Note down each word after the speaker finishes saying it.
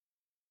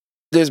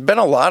There's been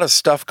a lot of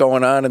stuff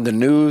going on in the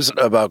news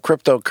about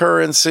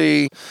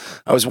cryptocurrency.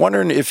 I was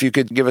wondering if you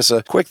could give us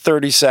a quick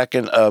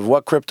 30-second of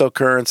what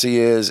cryptocurrency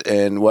is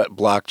and what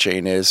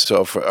blockchain is,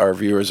 so if our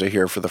viewers are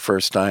here for the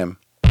first time.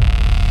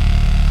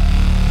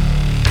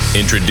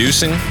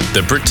 Introducing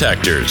The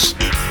Protectors,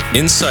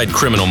 inside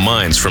criminal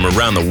minds from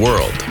around the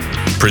world.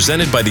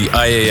 Presented by the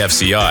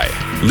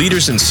IAFCI,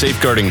 leaders in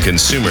safeguarding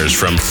consumers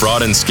from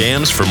fraud and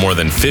scams for more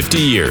than 50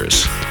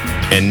 years.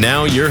 And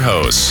now your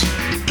hosts,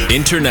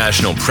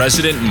 International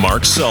President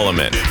Mark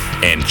Solomon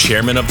and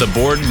Chairman of the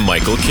Board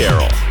Michael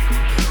Carroll.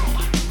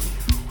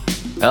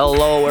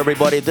 Hello,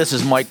 everybody. This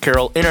is Mike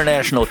Carroll,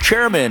 International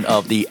Chairman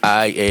of the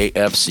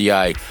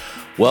IAFCI.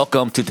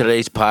 Welcome to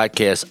today's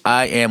podcast.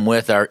 I am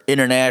with our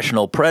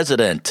International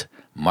President,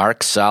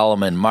 Mark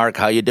Solomon. Mark,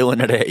 how you doing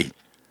today?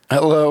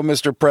 Hello,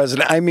 Mr.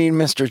 President. I mean,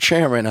 Mr.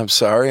 Chairman. I'm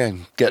sorry.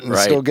 I'm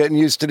still getting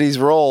used to these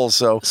roles.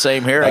 So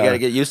same here. I got to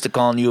get used to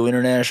calling you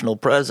International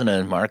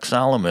President, Mark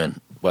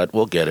Solomon, but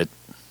we'll get it.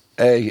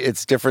 Hey,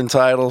 it's different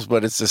titles,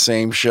 but it's the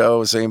same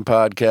show, same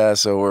podcast.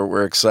 So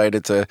we're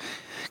excited to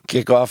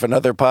kick off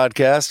another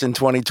podcast in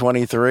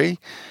 2023,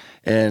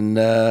 and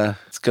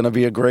it's going to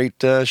be a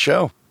great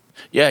show.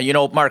 Yeah,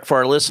 Mark, for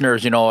our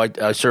listeners,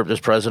 I served as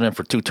president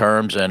for 2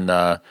 terms,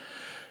 and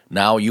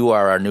now you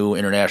are our new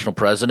international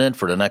president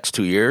for the next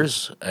 2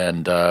 years,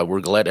 and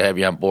we're glad to have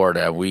you on board.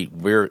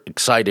 We're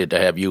excited to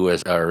have you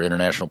as our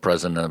international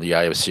president of the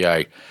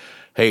IAFCI.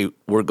 Hey,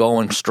 we're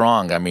going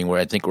strong. I mean,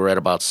 I think we're at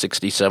about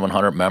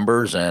 6,700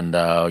 members, and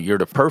you're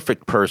the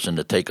perfect person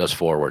to take us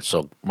forward.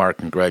 So, Mark,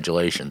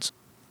 congratulations.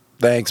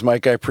 Thanks,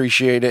 Mike. I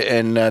appreciate it.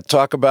 And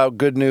talk about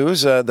good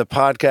news. The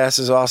podcast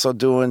is also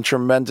doing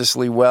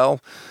tremendously well.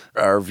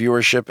 Our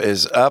viewership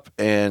is up,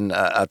 and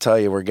I'll tell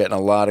you, we're getting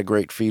a lot of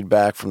great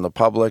feedback from the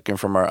public and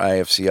from our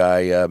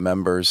IAFCI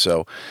members.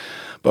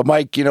 But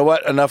Mike, you know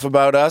what? Enough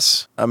about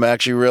us. I'm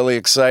actually really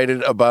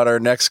excited about our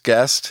next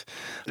guest.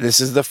 This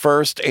is the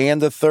first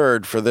and the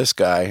third for this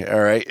guy,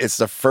 all right? It's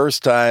the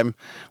first time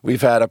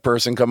we've had a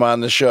person come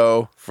on the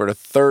show for the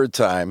third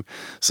time.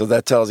 So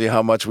that tells you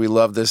how much we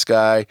love this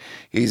guy.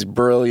 He's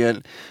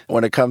brilliant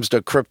when it comes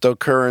to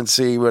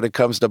cryptocurrency, when it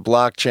comes to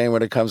blockchain,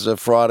 when it comes to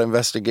fraud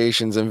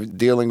investigations and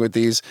dealing with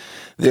these.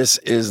 This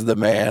is the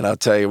man. I'll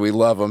tell you, we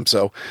love him.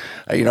 So,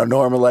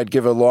 normally I'd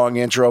give a long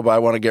intro, but I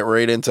want to get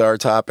right into our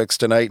topics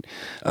tonight.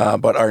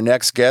 But our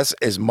next guest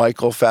is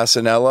Michael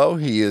Fasanello.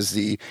 He is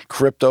the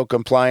Crypto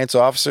Compliance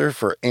Officer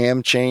for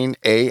AmChain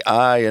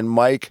AI. And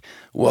Mike,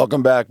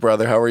 welcome back,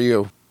 brother. How are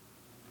you?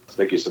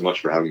 Thank you so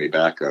much for having me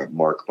back,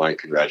 Mark. Mike,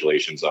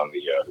 congratulations on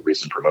the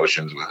recent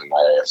promotions within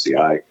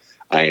IAFCI.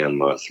 I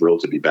am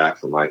thrilled to be back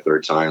for my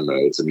third time.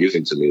 It's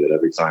amusing to me that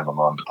every time I'm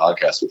on the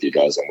podcast with you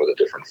guys, I'm with a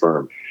different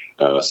firm.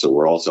 So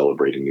we're all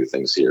celebrating new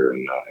things here,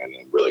 and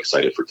I'm really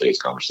excited for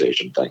today's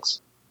conversation.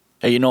 Thanks.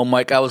 Hey,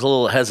 Mike, I was a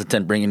little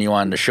hesitant bringing you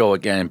on the show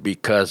again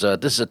because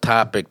this is a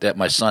topic that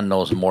my son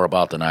knows more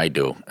about than I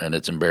do, and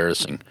it's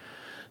embarrassing.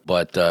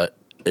 But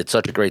it's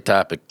such a great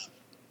topic.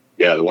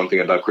 Yeah, the one thing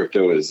about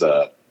crypto is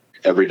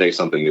every day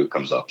something new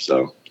comes up.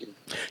 So,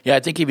 yeah, I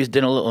think he was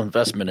doing a little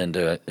investment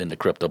into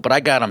crypto. But I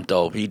got him,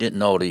 though. He didn't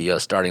know the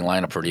starting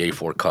lineup for the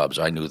 84 Cubs.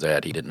 I knew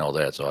that. He didn't know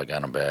that, so I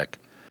got him back.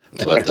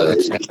 But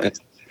it's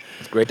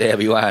great to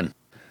have you on.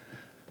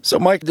 So,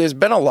 Mike, there's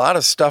been a lot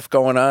of stuff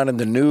going on in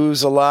the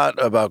news, a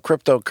lot about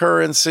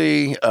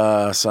cryptocurrency,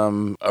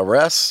 some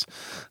arrests.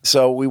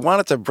 So we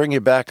wanted to bring you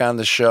back on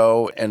the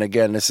show. And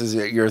again, this is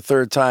your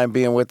third time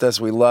being with us.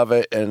 We love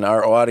it. And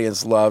our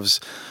audience loves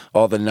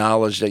all the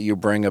knowledge that you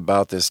bring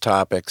about this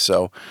topic.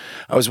 So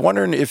I was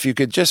wondering if you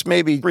could just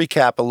maybe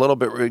recap a little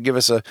bit, give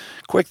us a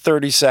quick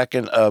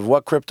 30-second of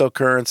what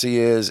cryptocurrency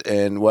is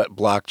and what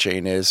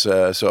blockchain is.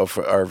 So if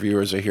our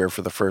viewers are here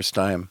for the first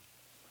time.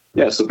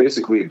 Yeah, so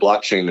basically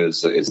blockchain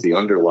is the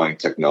underlying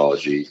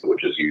technology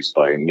which is used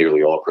by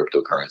nearly all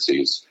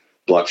cryptocurrencies.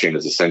 Blockchain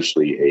is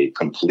essentially a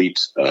complete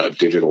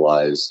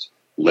digitalized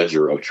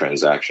ledger of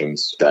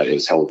transactions that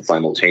is held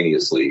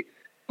simultaneously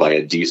by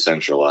a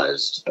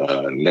decentralized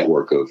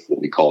network of what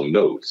we call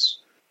nodes.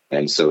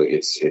 And so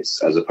it's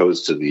as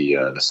opposed to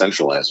the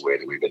centralized way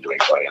that we've been doing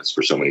finance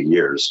for so many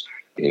years,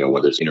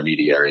 where there's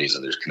intermediaries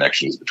and there's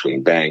connections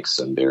between banks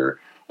and their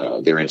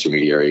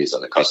intermediaries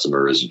and the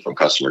customers, and from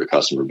customer to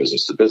customer,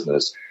 business to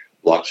business.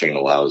 Blockchain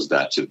allows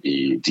that to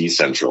be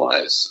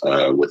decentralized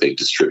with a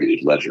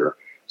distributed ledger.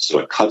 So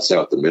it cuts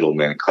out the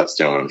middleman, cuts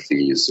down on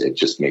fees. It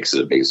just makes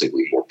it a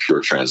basically more pure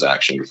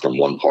transaction from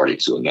one party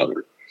to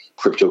another.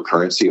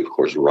 Cryptocurrency, of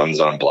course, runs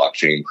on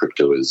blockchain.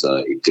 Crypto is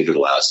a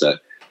digital asset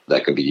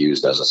that can be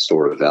used as a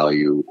store of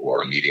value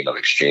or a medium of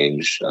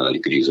exchange.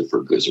 You could use it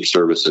for goods or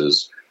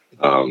services.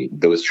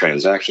 Those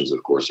transactions,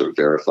 of course, are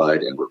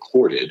verified and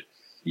recorded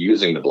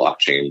using the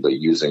blockchain, but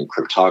using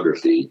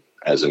cryptography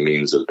as a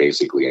means of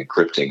basically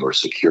encrypting or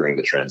securing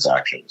the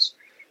transactions.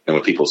 And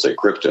when people say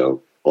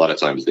crypto, a lot of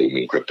times they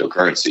mean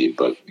cryptocurrency,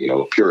 but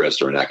a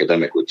purist or an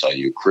academic would tell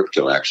you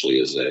crypto actually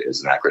is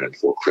an acronym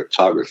for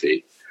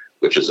cryptography,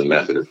 which is a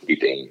method of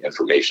keeping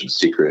information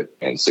secret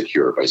and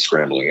secure by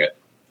scrambling it.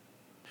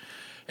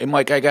 Hey,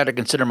 Mike, I got to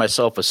consider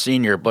myself a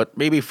senior, but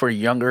maybe for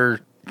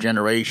younger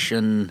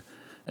generation,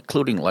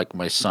 including like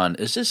my son,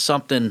 is this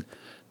something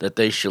that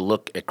they should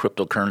look at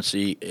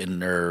cryptocurrency in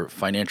their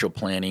financial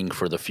planning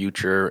for the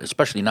future,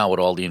 especially now with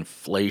all the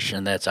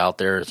inflation that's out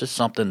there? Is this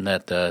something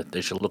that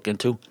they should look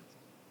into?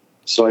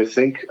 So I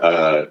think,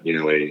 a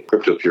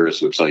crypto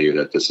purist would tell you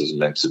that this is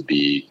meant to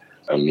be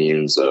a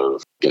means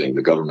of getting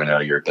the government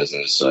out of your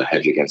business, a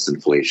hedge against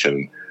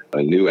inflation,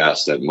 a new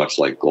asset, much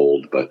like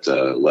gold, but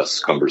less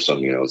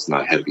cumbersome. It's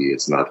not heavy.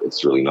 It's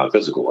really not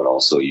physical at all.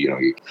 So,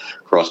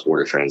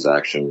 cross-border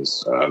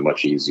transactions,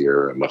 much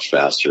easier, much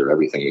faster.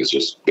 Everything is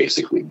just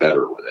basically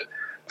better with it,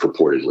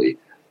 purportedly.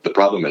 The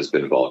problem has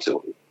been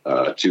volatility.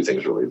 Two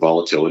things really,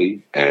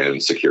 volatility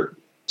and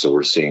security. So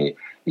we're seeing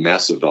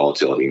massive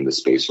volatility in the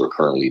space. We're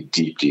currently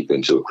deep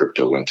into a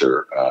crypto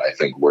winter. I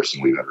think worse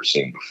than we've ever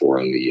seen before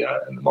in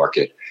the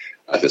market.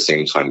 At the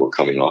same time, we're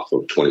coming off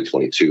of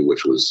 2022,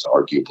 which was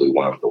arguably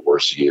one of the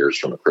worst years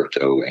from a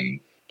crypto and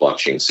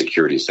blockchain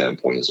security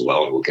standpoint as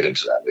well. And we'll get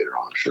into that later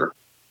on, I'm sure.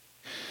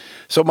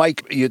 So,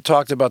 Mike, you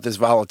talked about this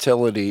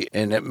volatility,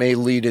 and it may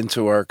lead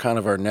into our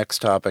next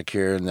topic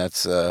here, and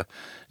that's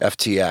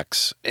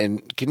FTX.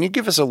 And can you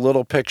give us a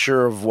little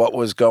picture of what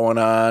was going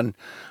on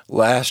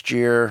last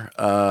year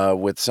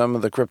with some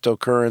of the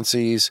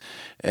cryptocurrencies,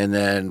 and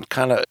then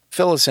kind of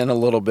fill us in a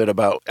little bit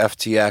about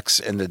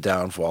FTX and the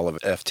downfall of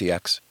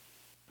FTX?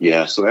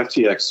 Yeah, so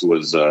FTX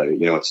was,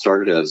 it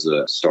started as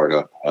a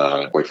startup,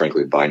 quite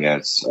frankly,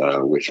 Binance,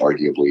 which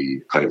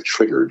arguably kind of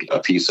triggered a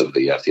piece of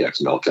the FTX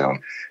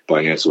meltdown.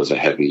 Binance was a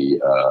heavy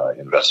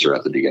investor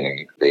at the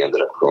beginning. They ended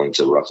up growing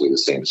to roughly the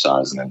same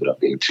size and ended up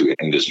being two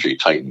industry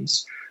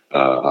titans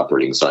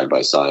operating side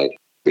by side,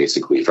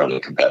 basically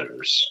friendly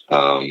competitors.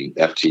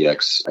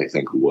 FTX, I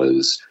think,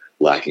 was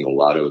lacking a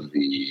lot of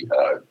the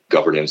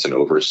governance and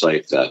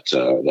oversight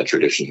that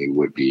traditionally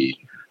would be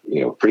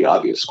pretty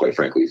obvious, quite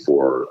frankly,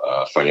 for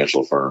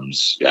financial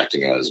firms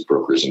acting as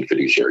brokers and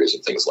fiduciaries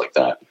and things like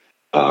that.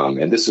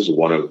 And this is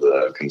one of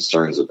the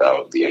concerns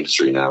about the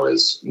industry now,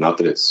 is not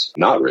that it's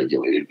not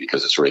regulated,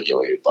 because it's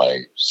regulated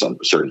by some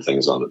certain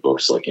things on the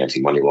books like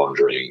anti-money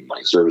laundering,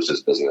 money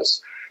services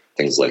business,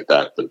 things like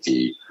that. But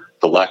the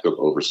lack of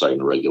oversight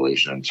and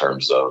regulation in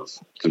terms of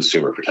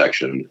consumer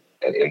protection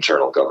and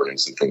internal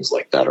governance and things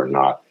like that are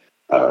not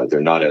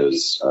they're not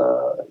as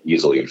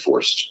easily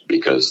enforced,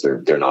 because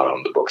they're not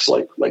on the books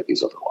like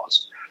these other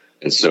laws.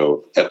 And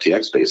so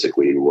FTX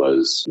basically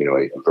was,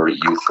 a very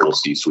youthful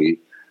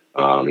C-suite,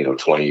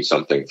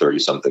 20-something,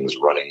 30-somethings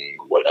running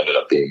what ended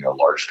up being a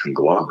large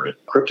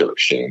conglomerate crypto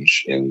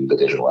exchange in the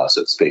digital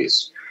asset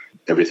space.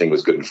 Everything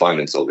was good and fine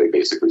until they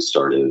basically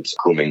started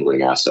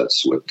commingling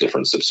assets with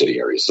different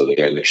subsidiaries. So they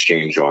had an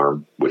exchange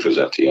arm, which was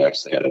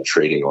FTX. They had a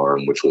trading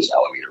arm, which was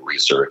Alameda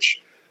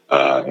Research.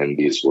 And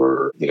these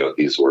were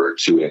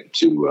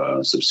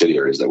two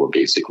subsidiaries that were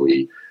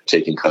basically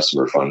taking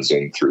customer funds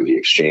in through the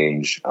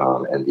exchange,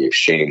 and the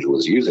exchange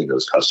was using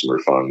those customer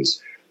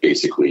funds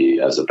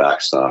basically as a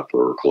backstop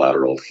or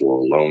collateral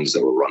for loans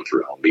that were run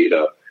through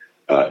Alameda.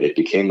 It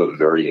became a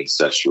very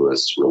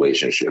incestuous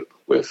relationship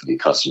with the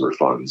customer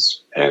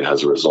funds, and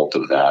as a result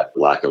of that,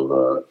 lack of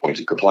a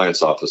appointed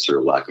compliance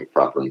officer, lack of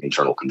proper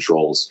internal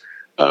controls,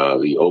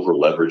 the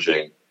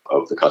over-leveraging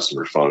of the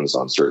customer funds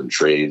on certain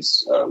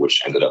trades,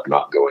 which ended up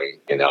not going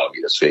in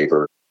Alameda's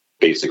favor,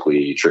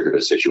 basically triggered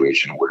a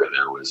situation where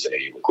there was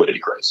a liquidity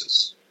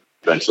crisis.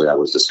 Eventually, that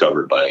was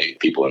discovered by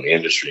people in the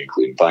industry,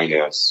 including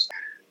Binance.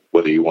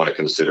 Whether you want to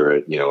consider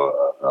it,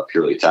 a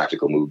purely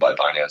tactical move by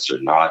Binance or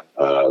not,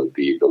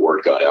 the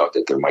word got out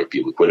that there might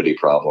be liquidity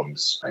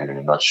problems, and in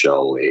a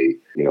nutshell,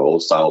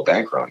 old style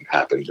bank run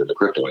happened in the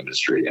crypto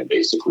industry and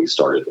basically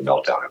started the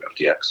meltdown of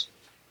FTX.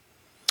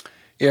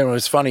 Yeah, it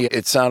was funny.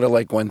 It sounded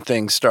like when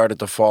things started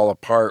to fall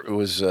apart, it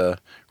was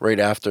right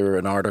after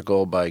an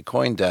article by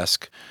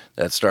CoinDesk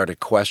that started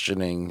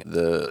questioning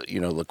the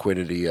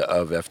liquidity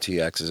of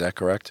FTX. Is that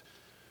correct?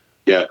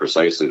 Yeah,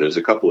 precisely. There's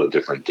a couple of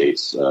different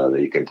dates that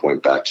you can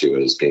point back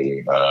to as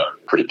being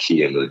pretty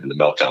key in the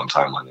meltdown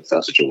timeline, if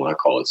that's what you want to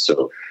call it.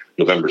 So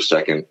November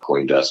 2nd,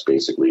 CoinDesk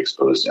basically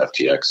exposed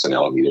FTX and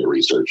Alameda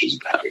Research as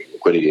having a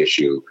liquidity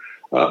issue.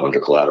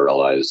 Under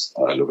collateralized.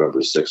 November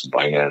 6th,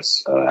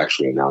 Binance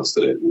actually announced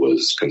that it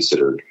was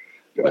considering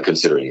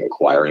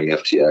acquiring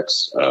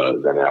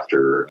FTX. Then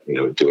after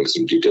doing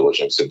some due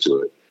diligence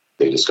into it,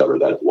 they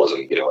discovered that it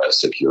wasn't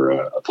as secure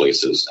a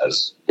place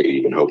as they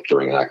even hoped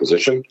during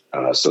acquisition.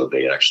 So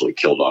they actually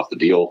killed off the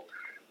deal.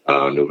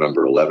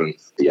 November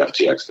 11th, the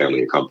FTX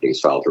family of companies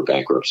filed for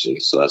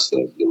bankruptcy. So that's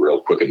the real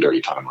quick and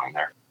dirty timeline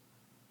there.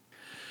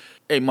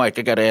 Hey, Mike,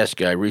 I got to ask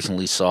you, I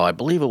recently saw, I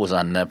believe it was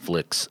on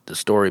Netflix, the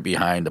story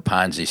behind the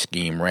Ponzi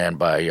scheme ran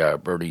by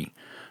Bernie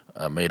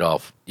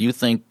Madoff. Do you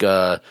think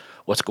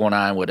what's going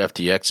on with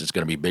FTX is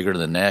going to be bigger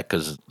than that?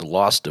 Because the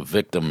loss to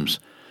victims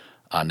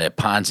on that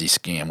Ponzi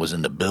scam was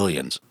in the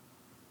billions.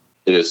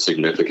 It is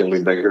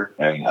significantly bigger,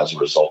 and as a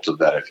result of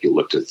that, if you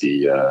looked at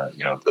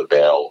the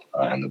bail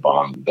and the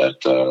bond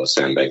that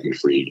Sam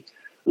Bankman-Fried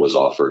was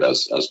offered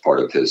as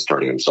part of his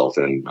turning himself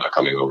in,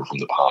 coming over from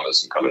the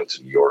Bahamas and coming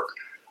to New York,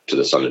 to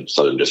the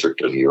Southern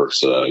District of New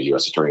York's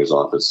U.S. Attorney's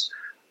Office,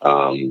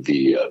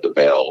 the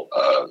bail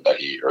or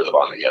the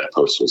bond that he had to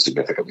post was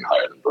significantly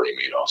higher than Bernie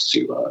Madoff's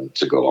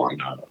to go on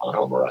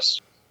home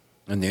arrest.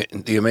 And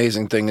the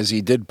amazing thing is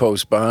he did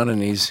post bond,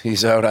 and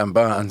he's out on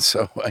bond,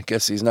 so I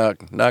guess he's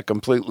not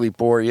completely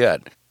poor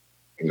yet.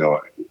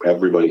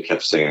 Everybody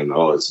kept saying,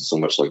 "Oh, it's so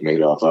much like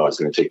Madoff. Oh, it's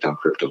going to take down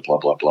crypto." Blah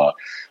blah blah.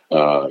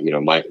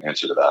 My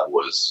answer to that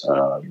was,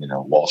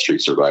 Wall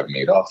Street survived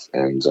Madoff,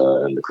 and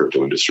the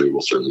crypto industry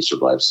will certainly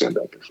survive Sam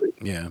Bankman-Fried.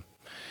 Yeah.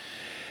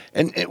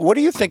 And what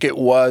do you think it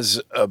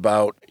was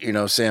about,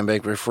 Sam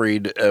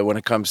Bankman-Fried when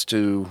it comes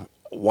to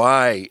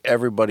why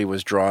everybody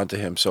was drawn to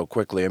him so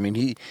quickly? I mean,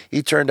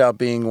 he turned out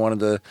being one of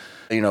the,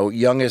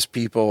 youngest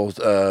people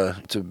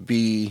to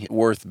be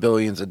worth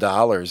billions of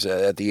dollars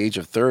at the age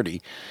of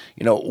 30.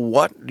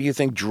 What do you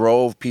think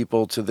drove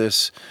people to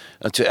this,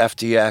 to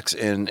FTX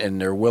and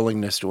their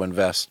willingness to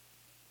invest?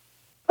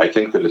 I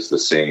think that it's the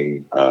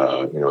same,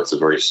 it's a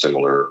very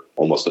similar,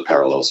 almost a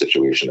parallel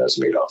situation as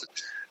Madoff.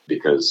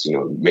 Because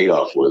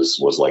Madoff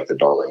was like the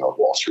darling of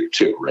Wall Street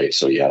too, right?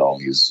 So he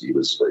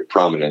was very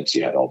prominent. He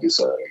had all these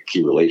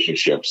key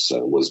relationships.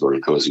 Was very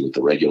cozy with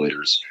the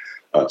regulators.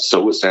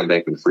 So was Sam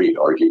Bankman-Fried.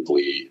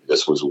 Arguably,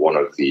 this was one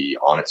of the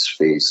on its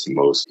face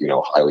most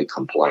highly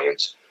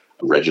compliant,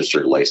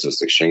 registered,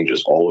 licensed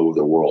exchanges all over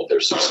the world.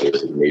 Their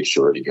subsidiaries made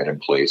sure to get in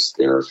place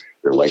their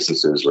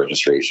licenses,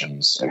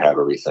 registrations, and have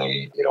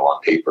everything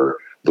on paper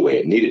the way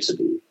it needed to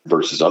be.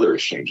 Versus other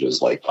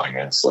exchanges like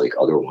Binance, like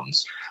other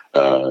ones.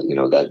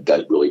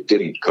 That really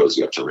didn't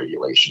cozy up to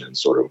regulation and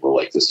sort of were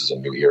like, this is a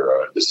new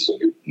era, this is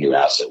a new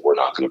asset. We're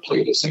not going to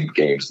play the same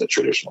games that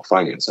traditional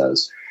finance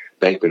has.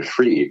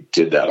 Bankman-Fried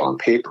did that on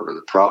paper.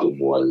 The problem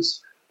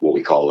was what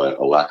we call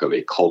a lack of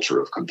a culture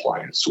of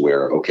compliance,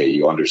 where, okay,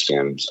 you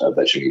understand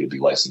that you need to be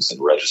licensed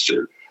and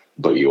registered,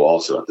 but you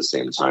also at the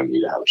same time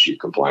need to have a chief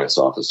compliance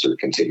officer,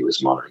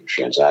 continuous monitoring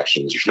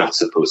transactions. You're not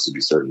supposed to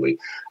be certainly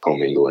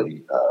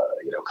commingling,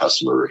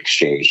 customer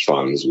exchange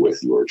funds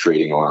with your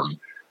trading arm,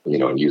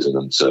 and using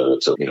them to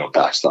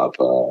backstop,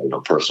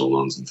 personal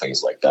loans and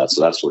things like that.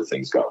 So that's where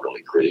things got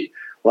really gritty.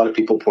 A lot of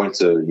people point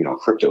to,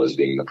 crypto as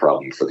being the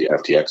problem for the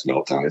FTX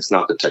meltdown. It's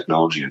not the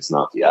technology. It's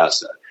not the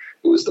asset.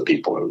 It was the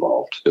people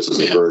involved. This was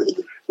a very,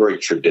 very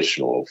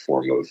traditional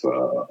form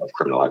of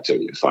criminal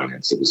activity in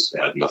finance.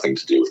 It had nothing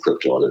to do with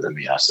crypto other than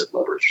the asset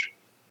leveraged.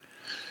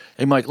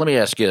 Hey, Mike, let me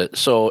ask you.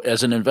 So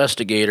as an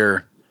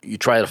investigator, you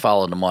try to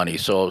follow the money.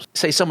 So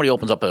say somebody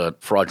opens up a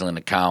fraudulent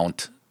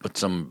account, puts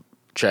some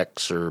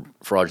checks or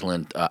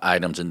fraudulent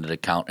items into the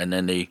account, and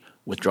then they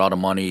withdraw the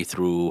money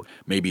through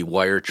maybe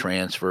wire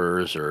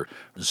transfers or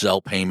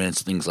Zelle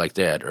payments, things like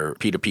that, or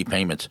P2P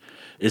payments.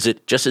 Is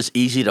it just as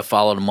easy to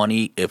follow the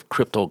money if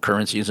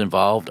cryptocurrency is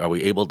involved? Are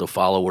we able to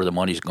follow where the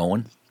money's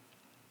going?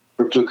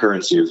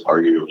 Cryptocurrency is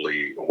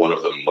arguably one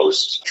of the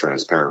most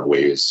transparent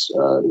ways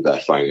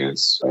that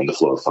finance and the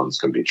flow of funds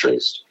can be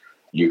traced.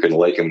 You can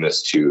liken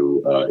this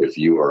to if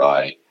you or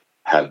I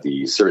had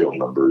the serial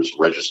numbers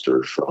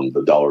registered from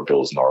the dollar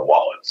bills in our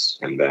wallets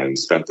and then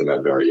spent them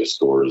at various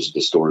stores.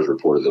 The stores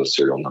reported those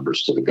serial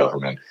numbers to the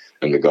government,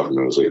 and the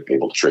government was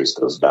able to trace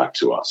those back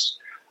to us.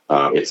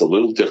 It's a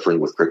little different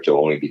with crypto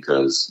only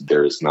because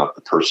there is not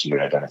the personally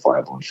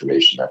identifiable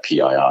information that PII,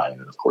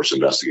 and of course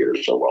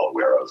investigators are well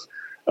aware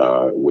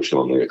of, which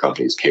normally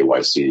accompanies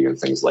KYC and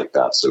things like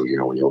that. So,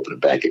 when you open a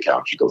bank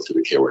account, you go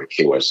through the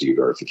KYC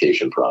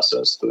verification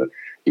process, the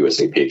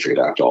USA Patriot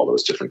Act, all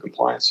those different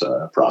compliance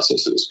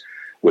processes.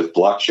 With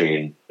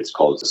blockchain, it's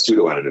called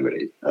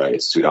pseudo-anonymity.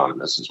 It's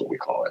pseudonymous is what we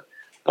call it.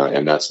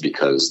 And that's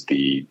because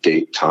the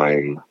date,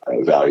 time,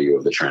 value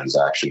of the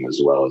transaction,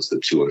 as well as the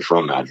to and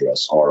from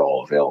address, are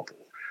all available.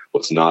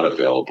 What's not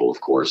available,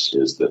 of course,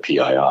 is the PII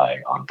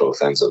on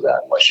both ends of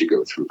that unless you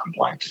go through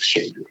compliant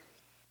exchanges.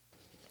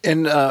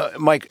 And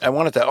Mike, I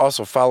wanted to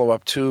also follow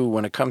up too.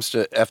 When it comes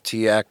to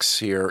FTX,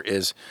 here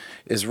is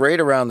right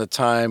around the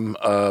time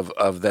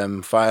of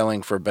them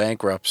filing for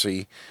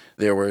bankruptcy.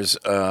 There was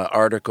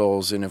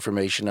articles and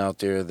information out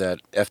there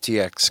that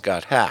FTX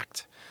got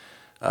hacked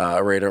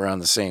right around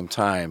the same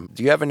time.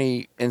 Do you have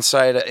any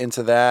insight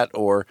into that,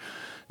 or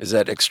is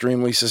that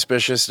extremely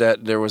suspicious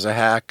that there was a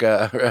hack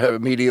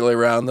immediately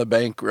around the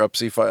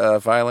bankruptcy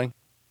filing?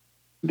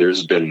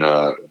 There's been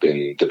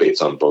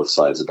debates on both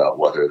sides about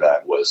whether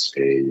that was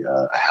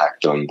a hack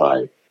done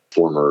by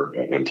former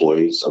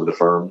employees of the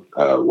firm,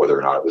 whether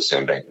or not it was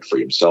Sam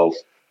Bankman-Fried himself.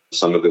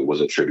 Some of it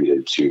was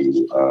attributed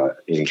to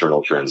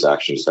internal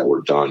transactions that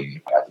were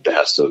done at the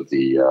behest of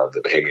the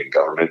Bahamian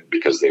government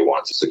because they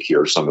wanted to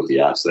secure some of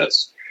the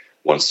assets.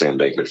 Once Sam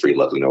Bankman-Fried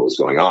let them know what was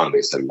going on,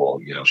 they said, well,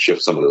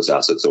 shift some of those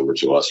assets over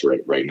to us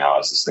right now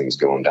as this thing's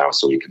going down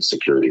so we can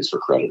secure these for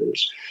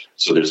creditors.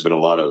 So there's been a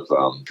lot of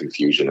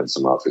confusion and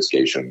some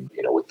obfuscation,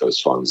 with those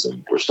funds,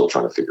 and we're still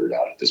trying to figure it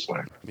out at this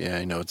point. Yeah,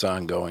 I know it's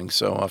ongoing,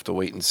 so I'll have to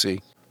wait and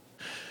see.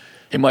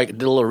 Hey, Mike,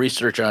 did a little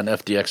research on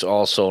FTX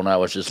also, and I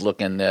was just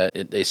looking at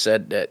it. They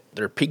said that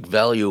their peak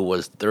value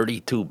was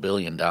 $32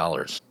 billion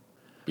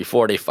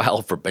before they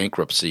filed for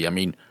bankruptcy. I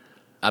mean,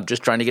 I'm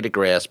just trying to get a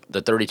grasp.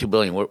 The $32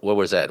 billion, where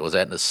was that? Was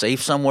that in a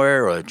safe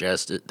somewhere, or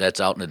just that's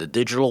out into the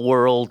digital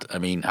world? I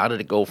mean, how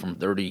did it go from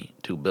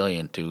 $32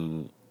 billion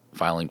to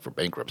filing for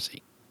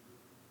bankruptcy?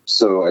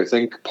 So I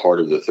think part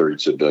of the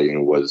 $32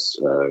 billion was,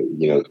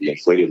 the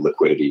inflated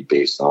liquidity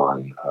based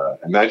on,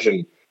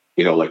 imagine,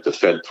 like the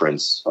Fed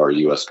prints our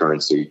U.S.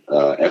 currency.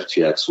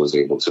 FTX was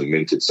able to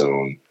mint its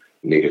own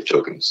native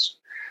tokens.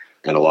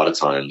 And a lot of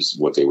times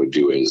what they would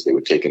do is they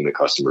would take in the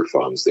customer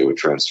funds, they would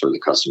transfer the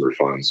customer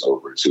funds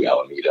over to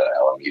Alameda.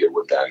 Alameda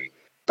would then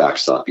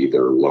backstop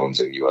either loans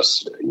in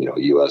U.S.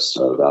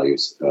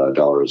 values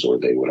dollars, or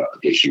they would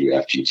issue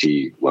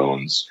FTT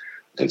loans.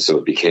 And so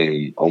it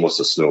became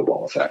almost a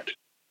snowball effect.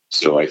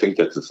 So I think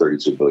that the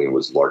 $32 billion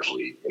was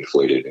largely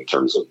inflated in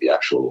terms of the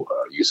actual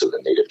use of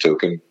the native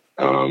token.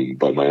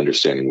 But my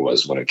understanding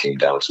was when it came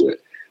down to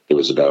it, there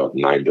was about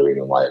 $9 billion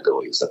in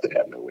liabilities that they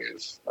had no way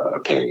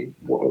of paying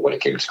when it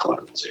came to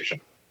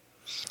collateralization.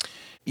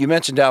 You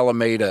mentioned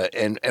Alameda,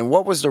 and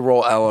what was the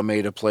role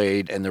Alameda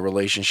played in the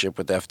relationship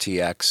with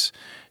FTX,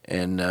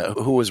 and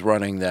who was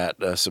running that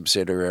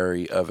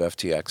subsidiary of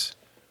FTX?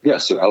 Yeah,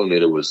 so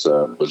Alameda was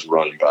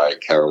run by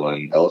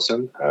Carolyn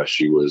Ellison.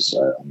 She was,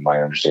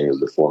 my understanding,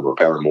 was the former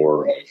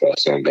paramour of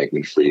Sam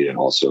Bankman-Fried and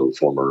also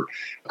former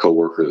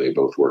co-worker. They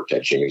both worked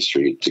at Jane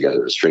Street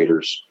together as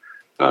traders.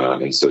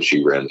 And so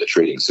she ran the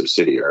trading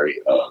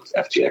subsidiary of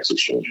FTX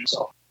Exchange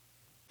itself.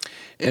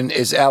 And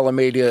is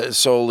Alameda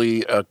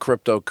solely a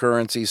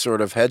cryptocurrency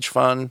sort of hedge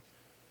fund?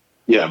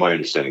 Yeah, my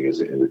understanding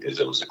is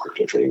it was a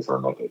crypto trading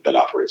firm that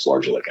operates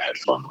largely like a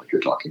hedge fund, like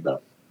you're talking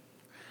about.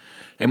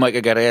 Hey, Mike,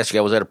 I got to ask you,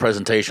 I was at a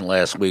presentation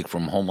last week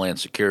from Homeland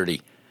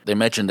Security. They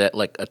mentioned that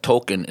like a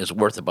token is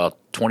worth about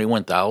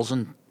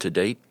 $21,000 to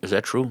date. Is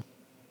that true?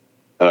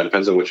 It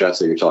depends on which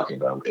asset you're talking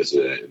about. Is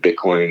it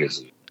Bitcoin?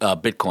 Is it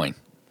Bitcoin?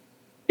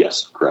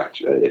 Yes,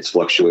 correct. It's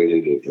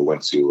fluctuated. It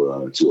went to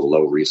a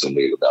low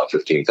recently of about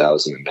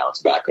 15,000, and now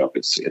it's back up.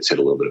 It's hit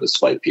a little bit of a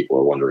spike. People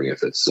are wondering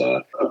if it's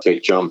a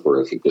fake jump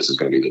or if this is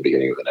going to be the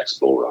beginning of the next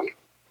bull run.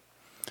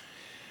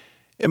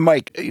 And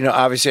Mike,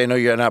 obviously I know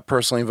you're not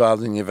personally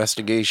involved in the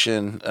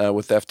investigation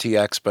with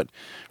FTX, but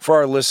for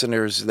our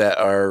listeners that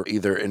are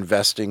either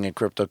investing in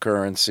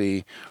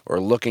cryptocurrency or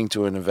looking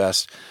to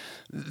invest,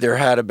 there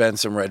had to been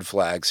some red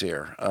flags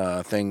here,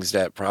 things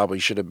that probably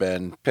should have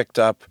been picked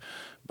up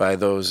by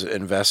those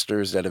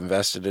investors that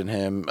invested in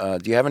him.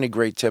 Do you have any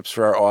great tips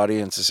for our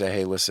audience to say,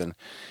 hey, listen,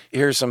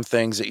 here's some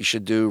things that you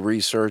should do,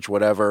 research,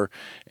 whatever,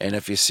 and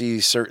if you see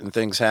certain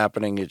things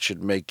happening, it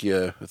should make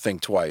you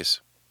think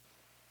twice?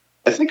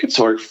 I think it's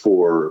hard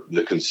for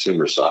the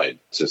consumer side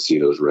to see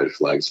those red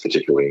flags,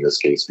 particularly in this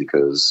case,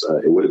 because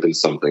it would have been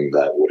something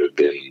that would have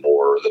been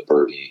more the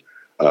burden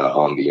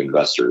on the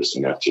investors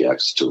in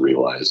FTX to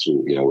realize.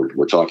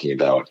 We're talking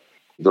about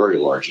very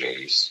large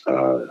names,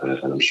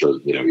 and I'm sure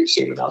you've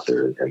seen them out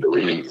there and the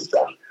reading is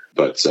done.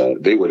 But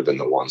they would have been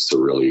the ones to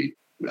really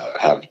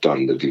have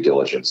done the due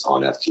diligence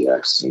on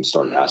FTX and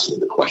start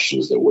asking the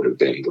questions that would have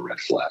been the red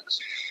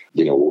flags.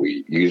 What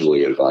we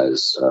usually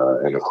advise,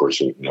 and of course,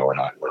 we're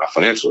not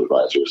financial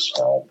advisors,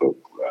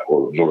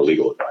 nor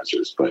legal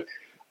advisors, but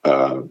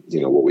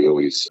what we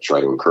always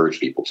try to encourage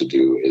people to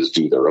do is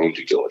do their own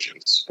due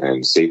diligence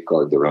and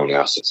safeguard their own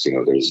assets.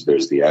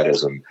 There's the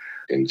adism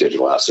in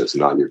digital assets,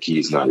 not your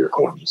keys, not your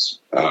coins.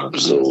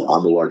 So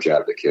I'm a large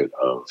advocate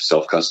of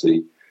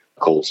self-custody,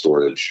 cold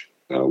storage,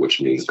 which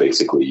means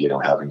basically,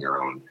 having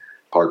your own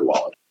hard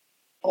wallet,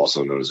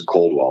 also known as a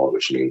cold wallet,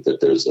 which means that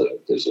there's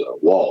a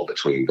wall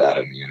between that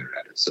and the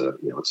internet. It's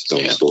its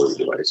own storage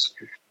device.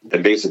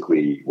 And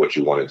basically what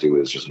you want to do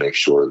is just make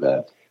sure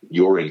that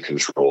you're in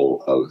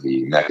control of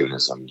the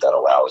mechanism that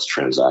allows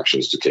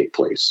transactions to take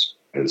place.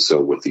 And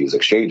so with these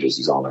exchanges,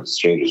 these online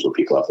exchanges, what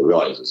people have to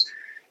realize is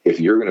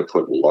if you're going to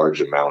put large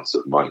amounts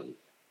of money,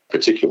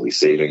 particularly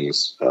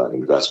savings,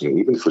 investment,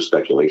 even for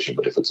speculation,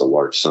 but if it's a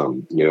large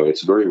sum,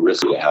 it's very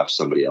risky to have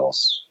somebody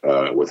else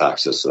with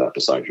access to that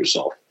beside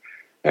yourself.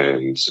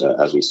 And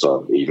as we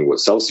saw, even with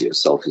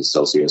Celsius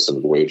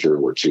and Voyager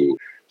were two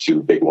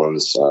big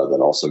ones that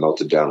also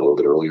melted down a little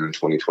bit earlier in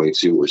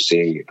 2022. We're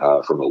seeing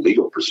from a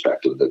legal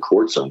perspective, the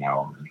courts are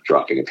now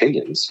dropping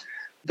opinions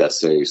that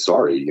say,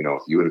 sorry,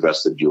 if you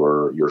invested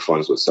your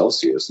funds with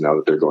Celsius, now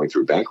that they're going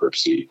through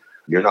bankruptcy,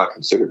 you're not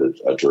considered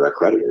a direct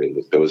creditor.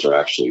 Those are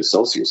actually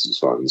Celsius's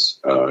funds,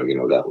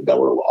 that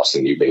were lost,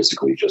 and you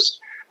basically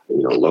just,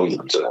 loan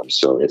them to them.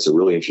 So it's a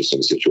really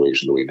interesting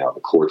situation the way now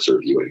the courts are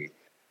viewing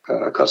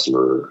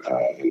customer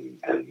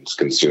and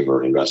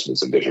consumer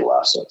investments in digital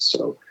assets.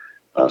 So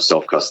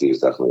self-custody is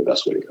definitely the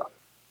best way to go.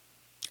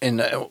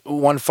 And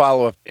one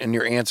follow-up in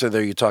your answer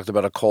there, you talked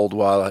about a cold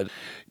wallet.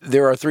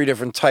 There are 3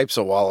 different types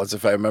of wallets,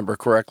 if I remember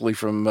correctly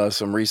from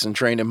some recent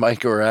training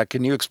Mike were at.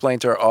 Can you explain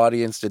to our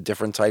audience the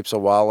different types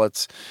of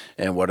wallets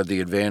and what are the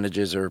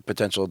advantages or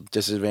potential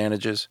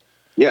disadvantages?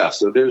 Yeah,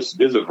 so there's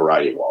a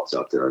variety of wallets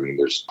out there. I mean,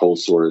 there's cold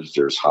storage,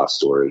 there's hot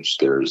storage,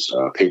 there's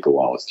paper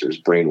wallets, there's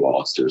brain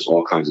wallets, there's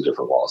all kinds of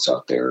different wallets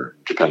out there,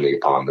 depending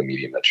upon the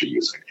medium that you're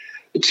using.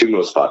 The 2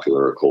 most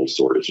popular are cold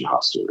storage and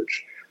hot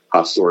storage.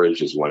 Hot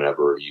storage is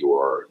whenever you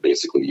are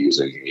basically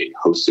using a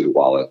hosted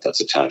wallet that's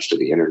attached to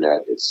the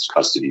internet. It's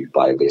custodied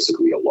by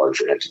basically a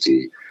larger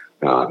entity.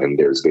 And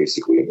there's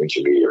basically an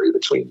intermediary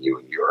between you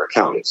and your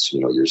account. It's,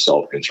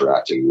 yourself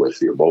interacting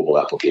with your mobile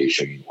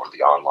application or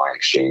the online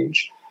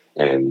exchange,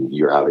 and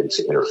you're having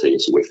to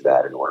interface with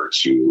that in order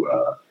to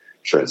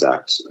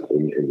transact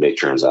and make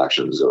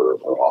transactions or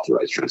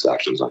authorize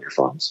transactions on your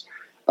funds.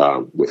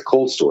 With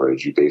cold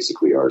storage, you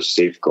basically are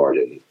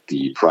safeguarding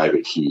the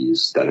private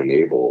keys that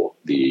enable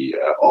the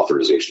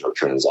authorization of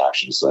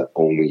transactions so that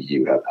only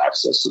you have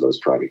access to those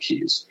private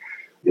keys.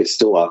 It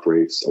still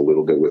operates a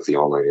little bit with the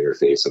online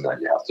interface, and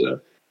that you have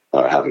to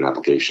have an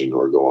application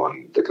or go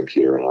on the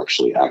computer and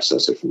actually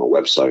access it from a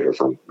website or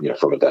from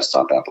a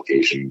desktop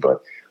application.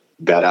 But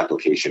that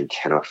application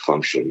cannot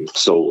function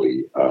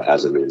solely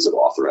as a means of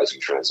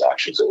authorizing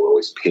transactions. It will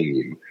always ping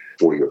you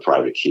for your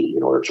private key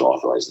in order to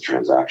authorize the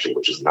transaction,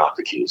 which is not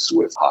the case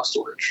with hot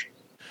storage.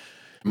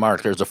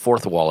 Mark, there's a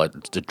fourth wallet.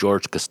 It's the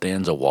George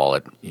Costanza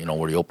wallet,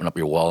 where you open up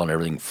your wallet and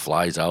everything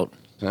flies out.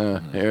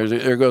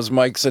 Here goes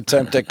Mike's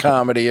attempt at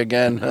comedy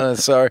again.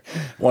 Sorry.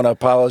 Want to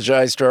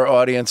apologize to our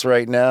audience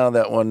right now.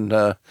 That one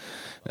that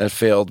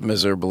failed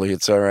miserably.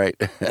 It's all right.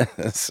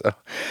 So,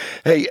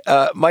 hey,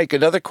 Mike,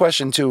 another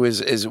question, too,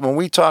 is when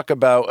we talk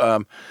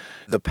about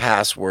the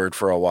password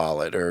for a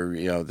wallet, or,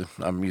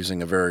 I'm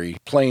using a very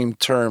plain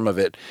term of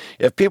it.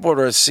 If people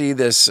were to see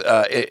this,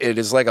 it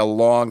is like a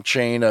long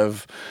chain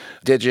of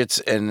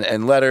digits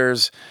and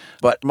letters.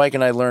 But Mike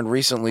and I learned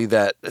recently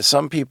that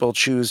some people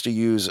choose to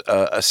use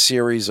a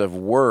series of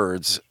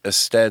words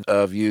instead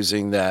of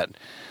using that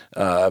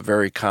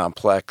very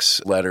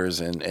complex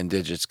letters and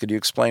digits. Could you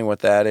explain what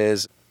that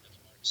is?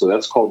 So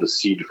that's called the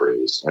seed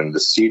phrase. And the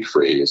seed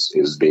phrase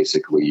is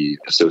basically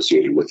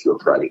associated with your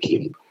private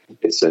key.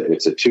 It's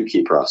a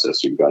two-key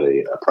process. You've got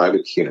a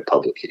private key and a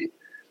public key.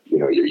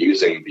 You're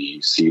using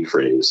the seed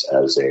phrase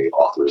as a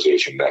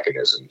authorization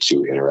mechanism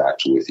to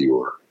interact with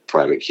your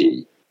private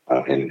key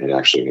and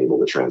actually enable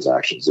the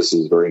transactions. This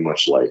is very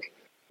much like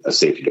a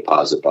safety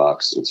deposit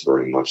box. It's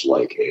very much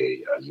like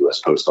a U.S.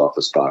 Post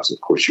Office box. Of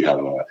course, you have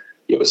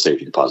a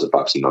safety deposit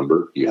box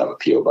number. You have a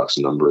P.O. box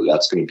number.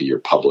 That's going to be your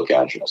public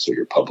address or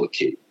your public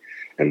key.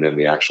 And then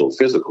the actual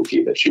physical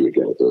key that you would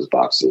get at those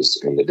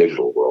boxes in the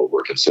digital world,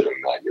 we're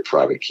considering that your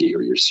private key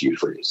or your seed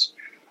phrase.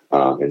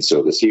 And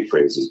so the seed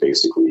phrase is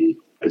basically,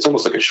 it's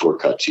almost like a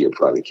shortcut to your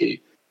private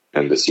key.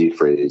 And the seed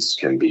phrase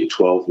can be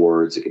 12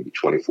 words. It can be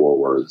 24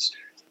 words.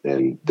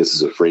 And this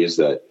is a phrase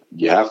that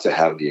you have to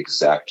have the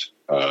exact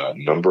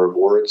number of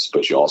words,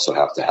 but you also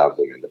have to have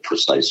them in the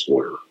precise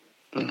order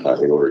in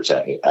order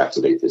to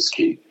activate this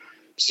key.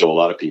 So a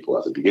lot of people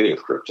at the beginning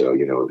of crypto,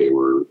 they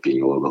were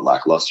being a little bit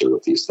lackluster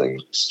with these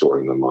things,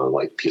 storing them on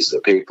like pieces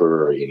of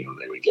paper. They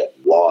would get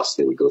lost.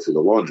 They would go through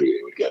the laundry.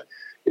 They would get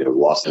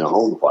lost in a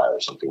home fire or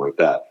something like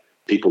that.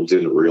 People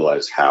didn't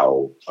realize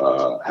how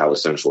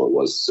essential it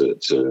was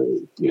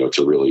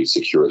to really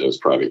secure those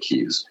private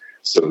keys.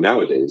 So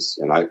nowadays,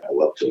 and I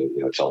love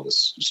to tell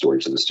this story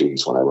to the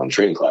students when I run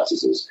training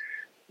classes, is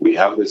we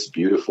have this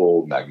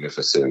beautiful,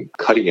 magnificent,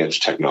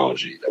 cutting-edge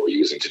technology that we're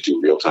using to do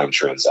real-time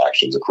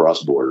transactions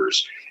across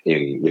borders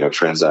in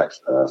transact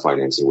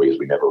finance in ways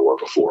we never were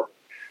before.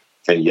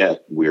 And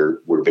yet we're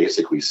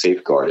basically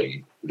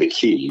safeguarding the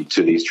key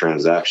to these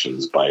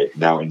transactions by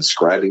now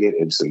inscribing it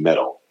into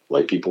metal.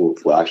 Like people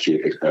will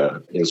actually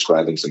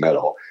inscribe into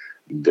metal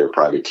their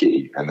private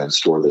key and then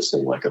store this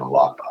thing like in a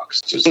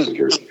lockbox to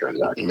secure the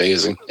transaction.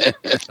 Amazing.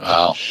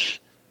 Wow.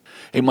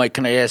 Hey, Mike,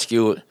 can I ask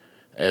you,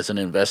 as an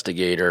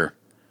investigator,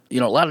 a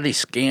lot of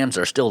these scams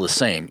are still the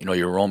same.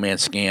 Your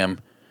romance scam,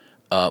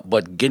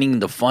 but getting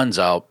the funds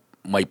out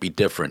might be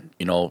different.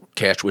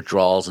 Cash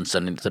withdrawals and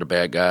sending it to the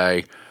bad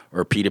guy,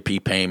 or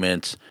P2P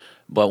payments.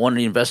 But one of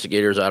the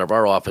investigators out of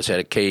our office had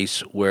a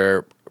case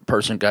where a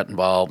person got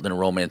involved in a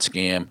romance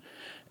scam,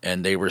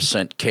 and they were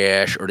sent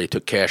cash, or they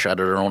took cash out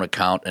of their own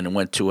account and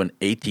went to an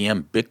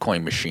ATM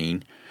Bitcoin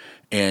machine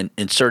and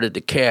inserted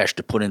the cash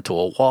to put into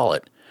a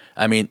wallet.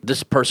 I mean,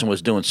 this person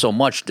was doing so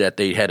much that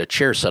they had a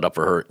chair set up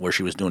for her where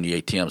she was doing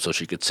the ATM so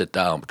she could sit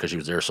down because she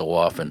was there so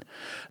often.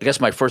 I guess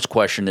my first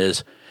question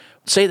is,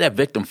 say that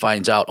victim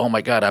finds out, oh,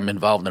 my God, I'm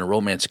involved in a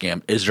romance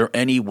scam. Is there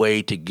any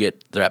way to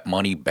get that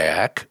money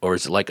back, or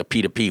is it like a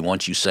P2P?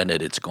 Once you send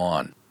it, it's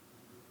gone?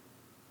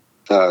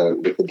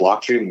 With the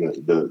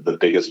blockchain, the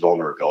biggest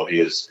vulnerability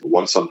is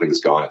once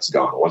something's gone, it's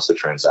gone. Once the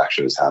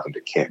transaction has happened,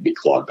 it can't be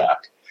clawed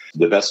back.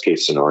 The best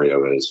case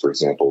scenario is, for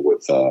example,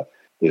 with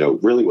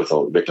really with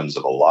victims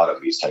of a lot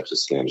of these types of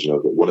scams.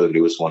 One of the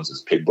newest ones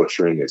is pig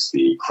butchering. It's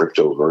the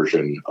crypto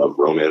version of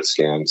romance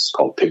scams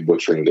called pig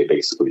butchering. They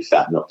basically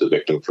fatten up the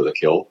victim for the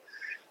kill.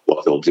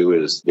 What they'll do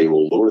is they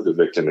will lure the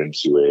victim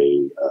into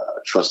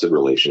a trusted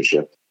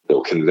relationship.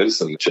 They'll convince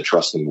them to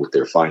trust them with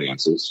their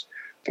finances,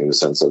 in the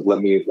sense of,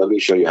 let me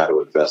show you how to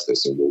invest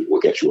this, and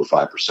we'll get you a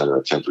 5% or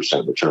a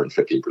 10% return,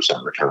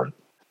 15% return.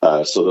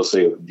 So they'll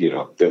say,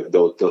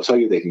 they'll tell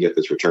you they can get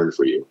this return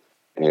for you,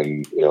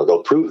 and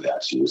they'll prove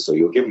that to you. So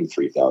you'll give them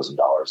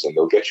 $3,000, and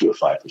they'll get you a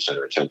 5%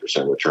 or a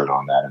 10% return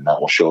on that, and that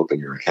will show up in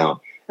your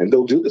account. And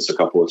they'll do this a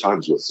couple of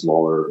times with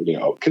smaller,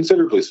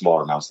 considerably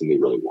smaller amounts than they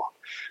really want.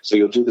 So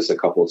you'll do this a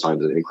couple of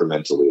times, and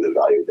incrementally the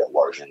value will get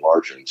larger and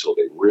larger until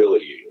they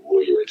really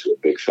lure you into a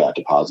big fat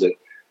deposit,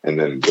 and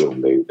then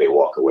boom, they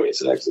walk away.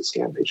 It's an exit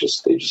scam. They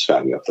just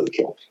fatten you up for the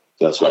kill.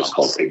 So that's why it's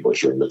called pig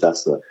butchering. But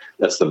that's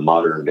the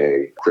modern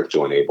day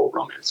crypto enabled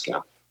romance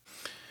scam.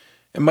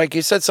 And Mike,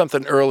 you said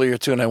something earlier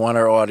too, and I want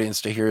our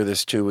audience to hear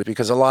this too,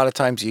 because a lot of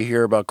times you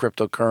hear about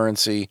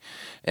cryptocurrency,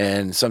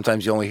 and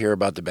sometimes you only hear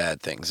about the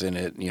bad things, and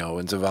it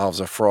involves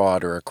a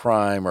fraud or a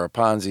crime or a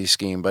Ponzi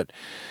scheme. But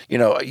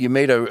you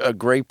made a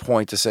great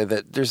point to say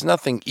that there's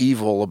nothing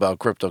evil about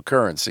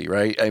cryptocurrency,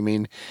 right? I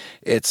mean,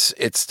 it's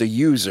the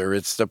user,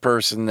 it's the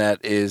person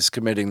that is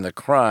committing the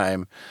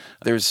crime.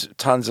 There's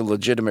tons of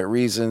legitimate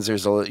reasons.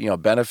 There's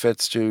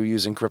benefits to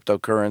using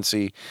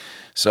cryptocurrency.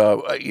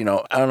 So, I don't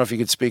know if you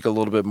could speak a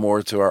little bit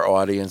more to our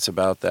audience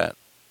about that.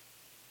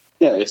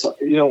 Yeah, it's, what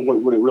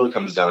it really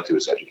comes down to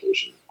is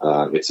education.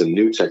 It's a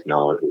new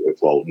technology,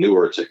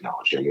 newer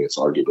technology. I mean, it's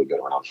arguably been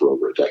around for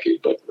over a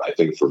decade, but I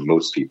think for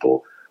most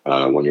people,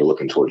 when you're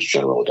looking towards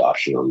general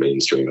adoption or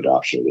mainstream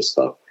adoption of this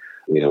stuff,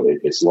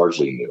 it's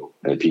largely new,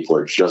 and people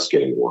are just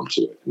getting warm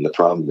to it. And the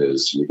problem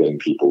is you're getting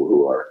people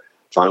who are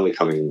finally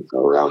coming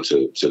around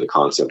to the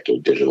concept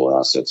of digital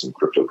assets and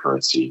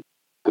cryptocurrency.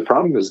 The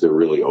problem is they're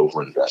really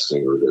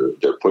over-investing, or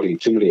they're putting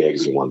too many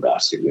eggs in one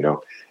basket.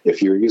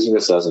 If you're using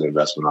this as an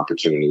investment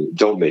opportunity,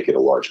 don't make it a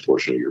large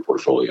portion of your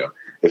portfolio.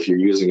 If you're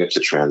using it to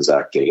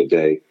transact day to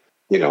day,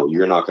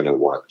 you're not going to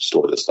want to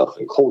store this stuff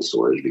in cold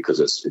storage,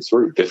 because it's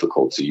very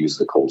difficult to use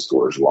the cold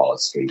storage while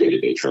it's in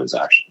day-to-day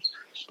transactions.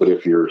 But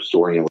if you're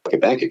storing it like a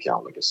bank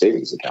account, like a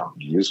savings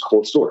account, use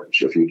cold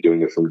storage. If you're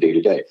doing it from day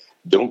to day,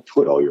 don't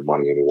put all your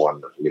money in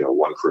one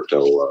crypto,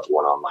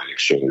 one online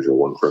exchange or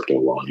one crypto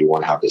wallet. You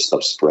want to have this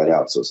stuff spread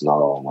out so it's not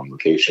all in one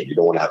location. You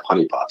don't want to have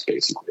honeypots,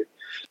 basically.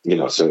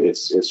 So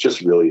it's just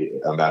really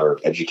a matter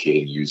of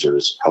educating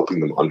users,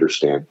 helping them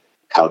understand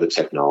how the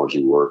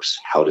technology works,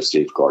 how to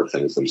safeguard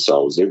things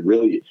themselves. It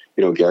really,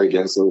 Gary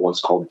Gensler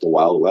once called it the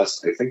Wild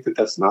West. I think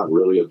that's not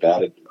really a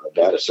bad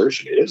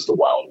assertion. It is the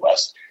Wild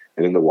West.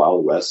 And in the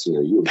Wild West,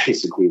 you're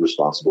basically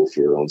responsible for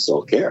your own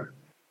self-care.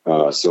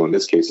 So in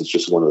this case, it's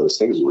just one of those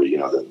things where,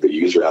 the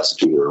user has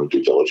to do their own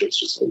due diligence,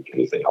 just like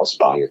anything else,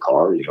 buying a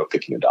car,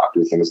 picking a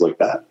doctor, things like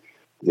that.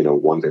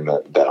 One thing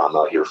that I'm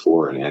out here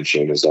for, and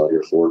Anchain is out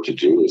here for to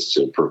do, is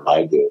to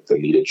provide the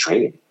needed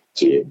training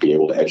to be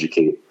able to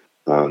educate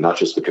not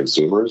just the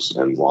consumers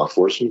and law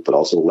enforcement, but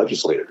also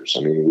legislators.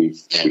 I mean, we've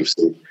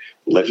seen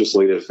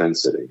legislative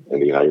fence sitting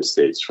in the United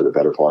States for the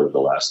better part of the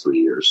last 3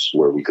 years,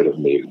 where we could have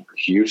made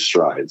huge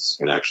strides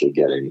in actually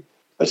getting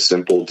a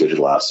simple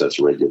digital assets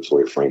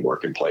regulatory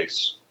framework in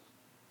place.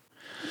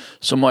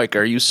 So, Mike,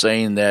 are you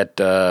saying that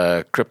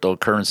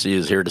cryptocurrency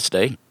is here to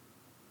stay?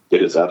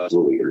 It is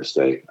absolutely here to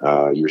stay.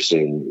 You're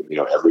seeing,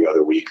 every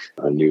other week,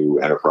 a new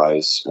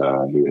enterprise,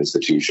 a new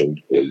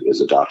institution is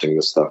adopting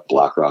this stuff.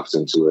 BlackRock's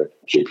into it.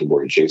 JP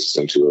Morgan Chase is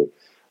into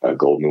it.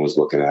 Goldman was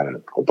looking at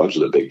it. A bunch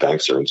of the big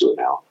banks are into it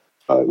now.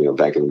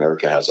 Bank of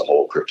America has a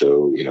whole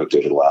crypto,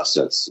 digital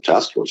assets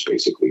task force,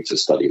 basically, to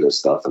study this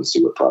stuff and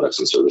see what products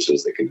and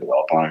services they can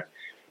develop on it.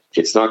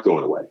 It's not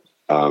going away.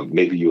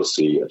 Maybe you'll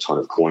see a ton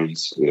of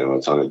coins,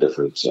 a ton of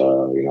different,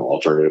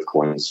 alternative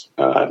coins.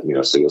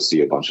 So you'll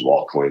see a bunch of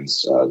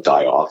altcoins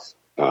die off.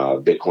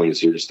 Bitcoin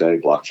is here to stay.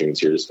 Blockchain is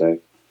here to stay.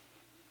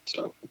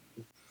 So.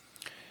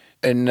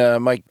 And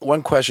Mike,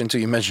 one question too.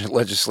 You mentioned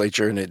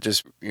legislature, and it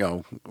just,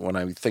 when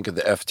I think of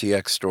the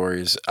FTX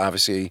stories,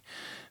 obviously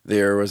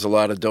there was a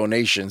lot of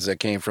donations that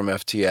came from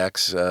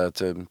FTX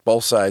to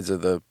both sides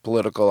of the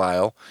political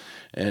aisle.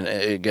 And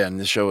again,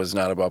 the show is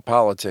not about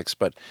politics,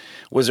 but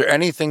was there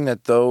anything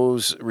that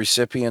those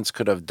recipients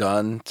could have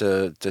done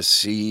to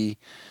see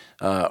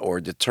or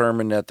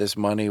determine that this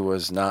money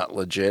was not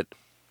legit?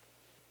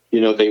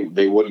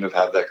 They wouldn't have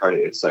had that kind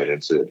of insight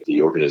into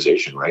the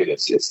organization, right?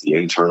 It's the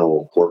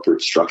internal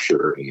corporate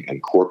structure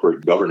and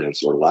corporate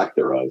governance, or lack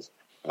thereof,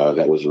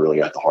 that was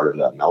really at the heart of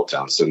that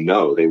meltdown. So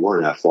no, they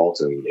weren't at fault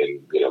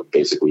in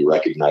basically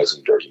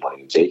recognizing dirty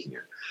money and taking it.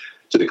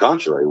 To the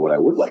contrary, what I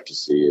would like to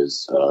see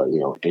is,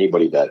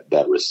 anybody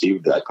that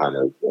received that kind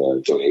of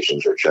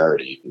donations or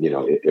charity,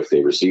 if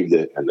they received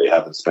it and they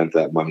haven't spent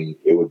that money,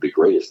 it would be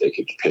great if they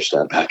could pitch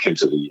that back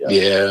into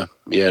the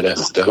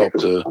that's to help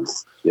to.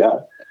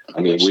 Yeah. I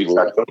mean, we've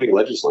got so many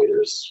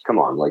legislators. Come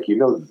on,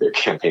 that their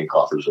campaign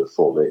coffers are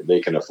full. They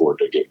can afford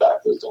to give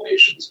back those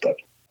donations, but.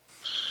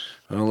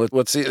 Well,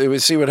 let's see. We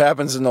see what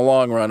happens in the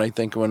long run. I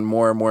think when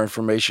more and more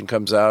information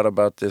comes out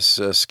about this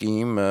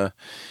scheme,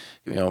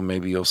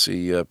 maybe you'll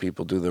see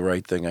people do the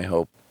right thing, I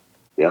hope.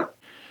 Yeah.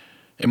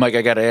 Hey, Mike,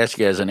 I got to ask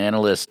you, as an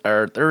analyst,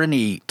 are there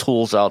any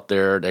tools out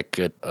there that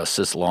could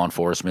assist law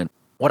enforcement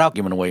without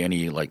giving away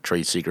any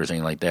trade secrets,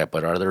 anything like that?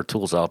 But are there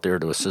tools out there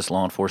to assist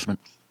law enforcement?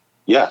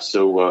 Yeah,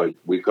 so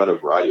we've got a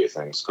variety of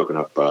things cooking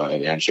up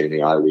at Anchain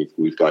AI.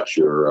 We've got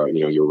your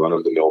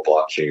run-of-the-mill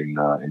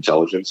blockchain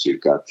intelligence.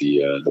 You've got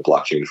the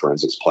blockchain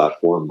forensics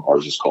platform.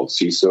 Ours is called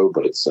CISO,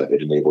 but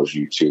it enables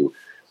you to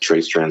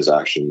trace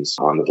transactions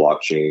on the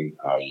blockchain.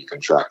 You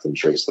can track them,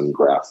 trace them,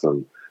 graph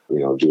them,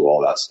 do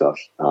all that stuff.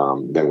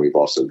 Then we've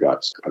also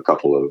got a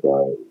couple of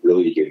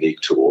really unique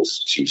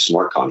tools to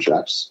smart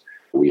contracts.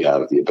 We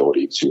have the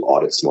ability to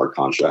audit smart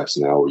contracts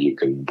now, where you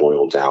can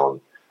boil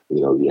down,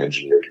 the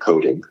engineered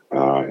coding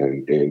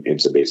and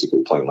into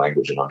basically plain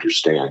language and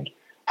understand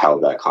how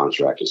that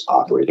contract is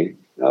operating,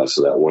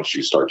 so that once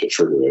you start to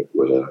trigger it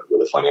with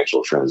a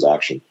financial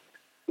transaction,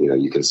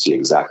 you can see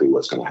exactly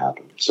what's going to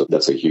happen. So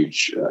that's a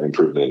huge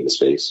improvement in the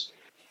space.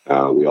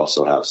 We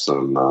also have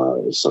some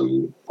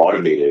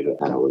automated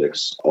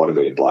analytics,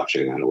 automated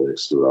blockchain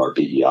analytics through our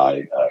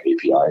BEI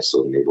API.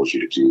 So it enables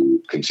you to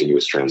do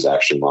continuous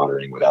transaction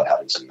monitoring without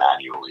having to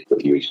manually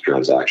review each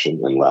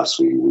transaction. And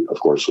lastly, of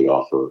course, we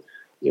offer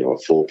a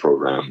full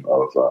program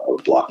of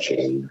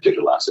blockchain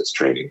digital assets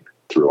training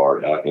through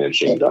our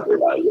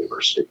AmChain.ai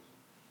University.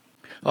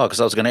 Oh, because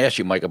I was going to ask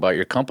you, Mike, about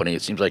your company.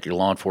 It seems like you're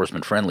law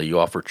enforcement friendly. You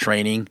offer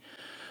training.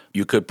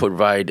 You could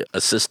provide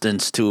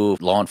assistance to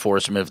law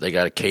enforcement if they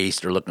got a case,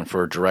 they're looking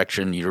for a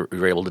direction. You're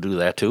able to do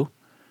that too?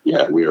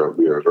 Yeah, we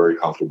are very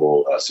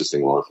comfortable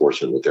assisting law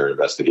enforcement with their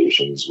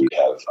investigations. We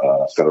have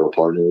federal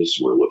partners.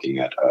 We're looking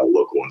at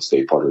local and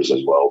state partners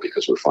as well,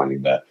 because we're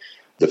finding that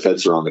the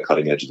feds are on the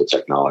cutting edge of the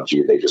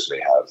technology. They just may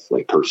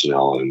have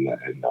personnel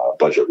and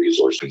budget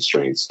resource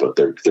constraints, but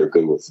they're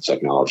good with the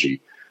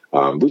technology.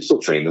 We still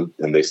train them,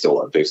 and they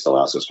still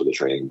ask us for the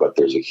training, but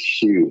there's a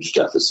huge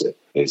deficit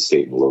in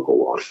state and local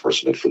law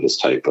enforcement for this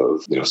type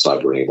of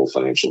cyber-enabled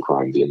financial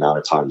crime. The amount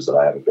of times that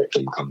I have a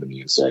victim come to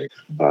me and say,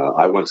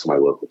 I went to my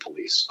local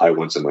police, I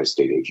went to my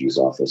state AG's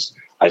office,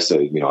 I said,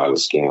 I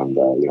was scammed,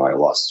 I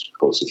lost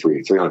close to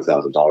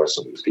 $300,000.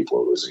 Some of these people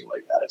are losing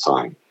at a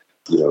time.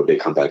 They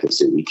come back and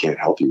say, we can't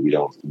help you. We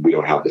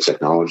don't have the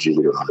technology.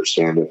 We don't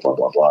understand it, blah,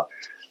 blah, blah.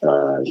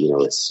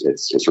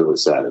 It's really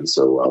sad. And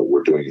so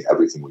we're doing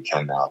everything we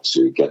can now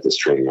to get this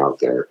training out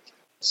there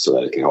so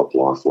that it can help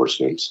law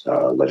enforcement,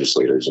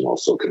 legislators, and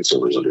also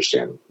consumers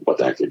understand what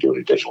the heck they're doing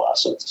in digital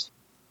assets.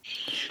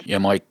 Yeah,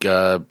 Mike,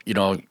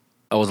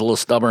 I was a little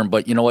stubborn,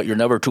 but you know what? You're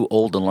never too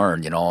old to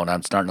learn, and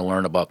I'm starting to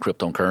learn about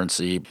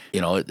cryptocurrency.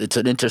 It's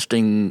an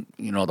interesting,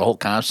 the whole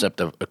concept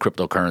of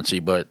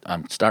cryptocurrency, but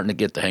I'm starting to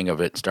get the hang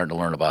of it, starting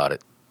to learn about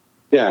it.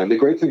 Yeah, and the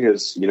great thing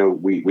is,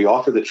 we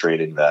offer the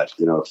training that,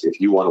 if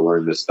you want to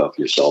learn this stuff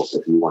yourself,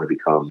 if you want to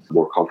become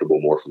more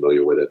comfortable, more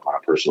familiar with it on a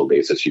personal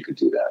basis, you can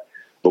do that.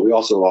 But we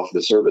also offer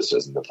the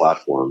services and the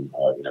platform,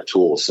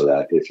 tools, so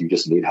that if you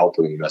just need help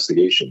with an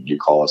investigation, you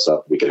call us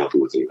up, we can help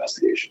you with the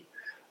investigation.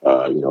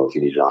 If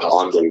you need it on an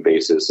ongoing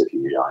basis, if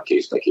you need it on a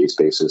case-by-case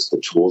basis, the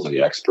tools and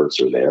the experts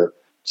are there.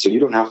 So you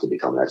don't have to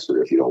become an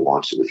expert if you don't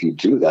want to. If you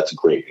do, that's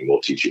great, and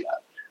we'll teach you that.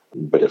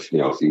 But if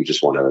you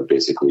just want to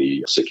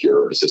basically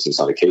secure assistance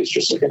on a case,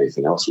 just like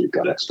anything else, we've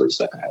got experts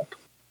that can help.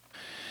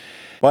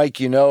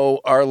 Mike,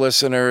 our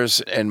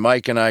listeners and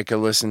Mike and I could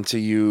listen to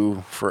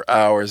you for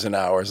hours and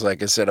hours,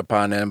 like I said,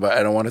 upon end, but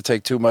I don't want to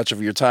take too much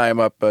of your time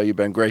up. You've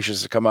been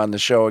gracious to come on the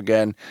show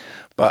again.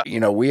 But,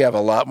 we have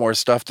a lot more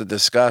stuff to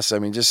discuss. I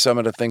mean, just some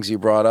of the things you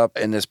brought up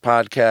in this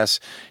podcast,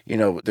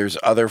 there's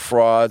other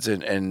frauds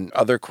and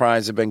other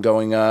crimes have been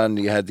going on.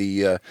 You had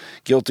the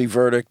guilty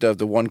verdict of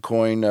the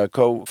OneCoin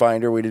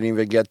co-founder we didn't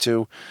even get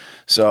to.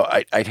 So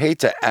I'd hate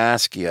to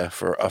ask you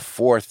for a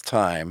fourth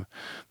time,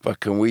 but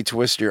can we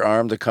twist your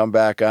arm to come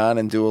back on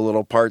and do a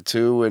little part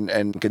two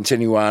and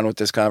continue on with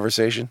this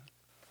conversation?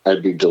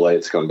 I'd be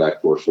delighted to come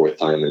back for a fourth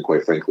time, and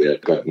quite frankly,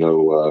 I've got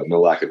no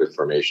lack of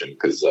information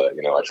because I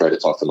try to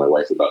talk to my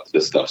wife about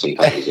this stuff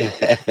sometimes. And,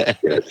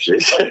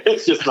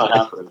 it's just not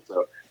happening.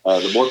 So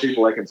the more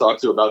people I can talk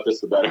to about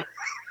this, the better.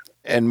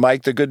 And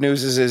Mike, the good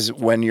news is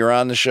when you're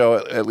on the show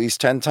at least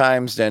 10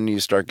 times, then you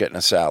start getting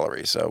a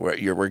salary. So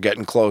we're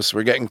getting close.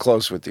 We're getting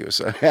close with you.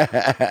 So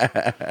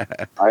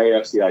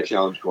IAFCI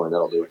challenge coin,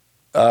 that'll do it.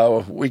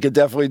 We could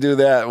definitely do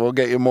that. We'll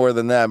get you more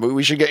than that. But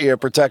we should get you a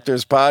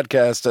Protectors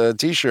Podcast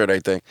T-shirt, I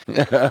think.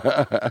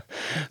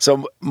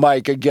 So,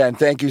 Mike, again,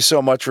 thank you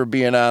so much for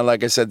being on.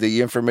 Like I said,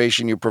 the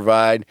information you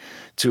provide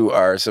to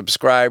our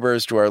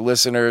subscribers, to our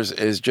listeners,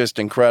 is just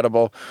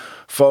incredible.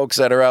 Folks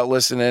that are out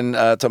listening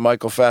to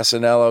Michael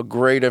Fasanello,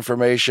 great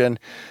information.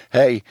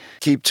 Hey,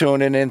 keep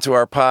tuning into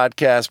our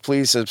podcast.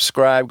 Please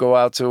subscribe. Go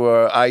out to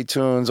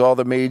iTunes, all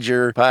the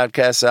major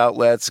podcast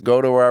outlets. Go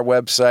to our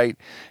website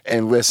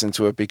and listen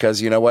to it,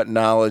 because you know what?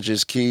 Knowledge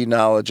is key.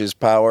 Knowledge is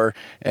power.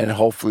 And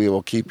hopefully it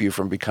will keep you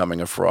from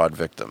becoming a fraud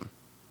victim.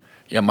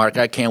 Yeah, Mark,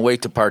 I can't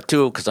wait to part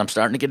two because I'm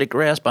starting to get a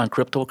grasp on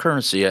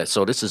cryptocurrency.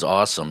 So this is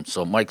awesome.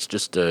 So Mike's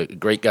just a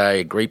great guy,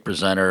 a great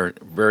presenter,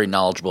 very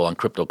knowledgeable on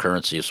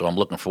cryptocurrency. So I'm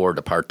looking forward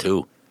to part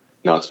two.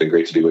 No, it's been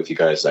great to be with you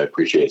guys. I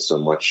appreciate it so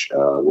much.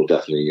 We'll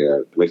definitely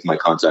link my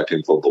contact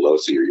info below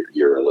so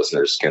your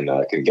listeners can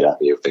get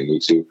at me if they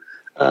need to.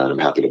 I'm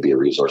happy to be a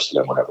resource to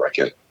them whenever I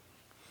can.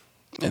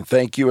 And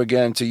thank you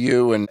again to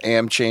you and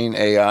AmChain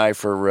AI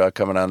for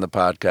coming on the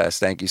podcast.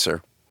 Thank you,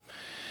 sir.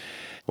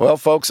 Well,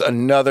 folks,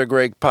 another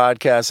great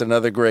podcast,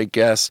 another great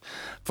guest.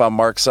 I'm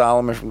Mark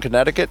Solomon from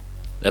Connecticut.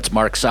 That's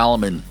Mark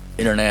Solomon,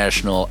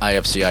 International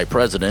IFCI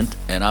President,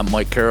 and I'm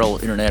Mike Carroll,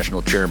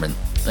 International Chairman.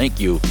 Thank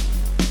you.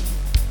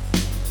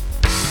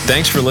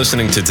 Thanks for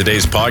listening to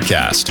today's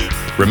podcast.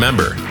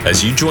 Remember,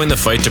 as you join the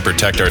fight to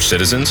protect our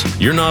citizens,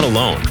 you're not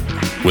alone.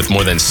 With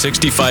more than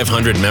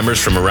 6,500 members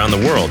from around the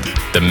world,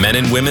 the men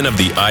and women of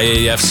the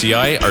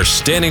IAFCI are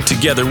standing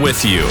together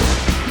with you.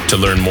 To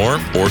learn more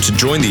or to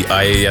join the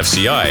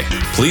IAFCI,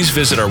 please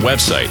visit our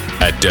website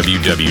at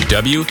www.iafci.org.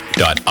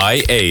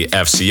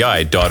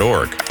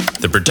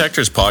 The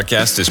Protectors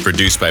Podcast is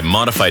produced by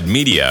Modified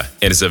Media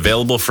and is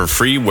available for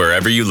free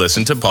wherever you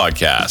listen to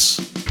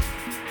podcasts.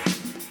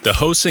 The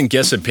hosts and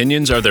guests'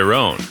 opinions are their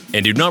own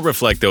and do not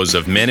reflect those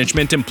of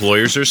management,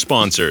 employers, or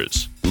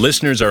sponsors.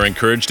 Listeners are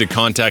encouraged to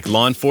contact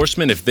law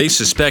enforcement if they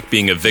suspect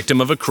being a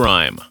victim of a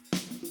crime.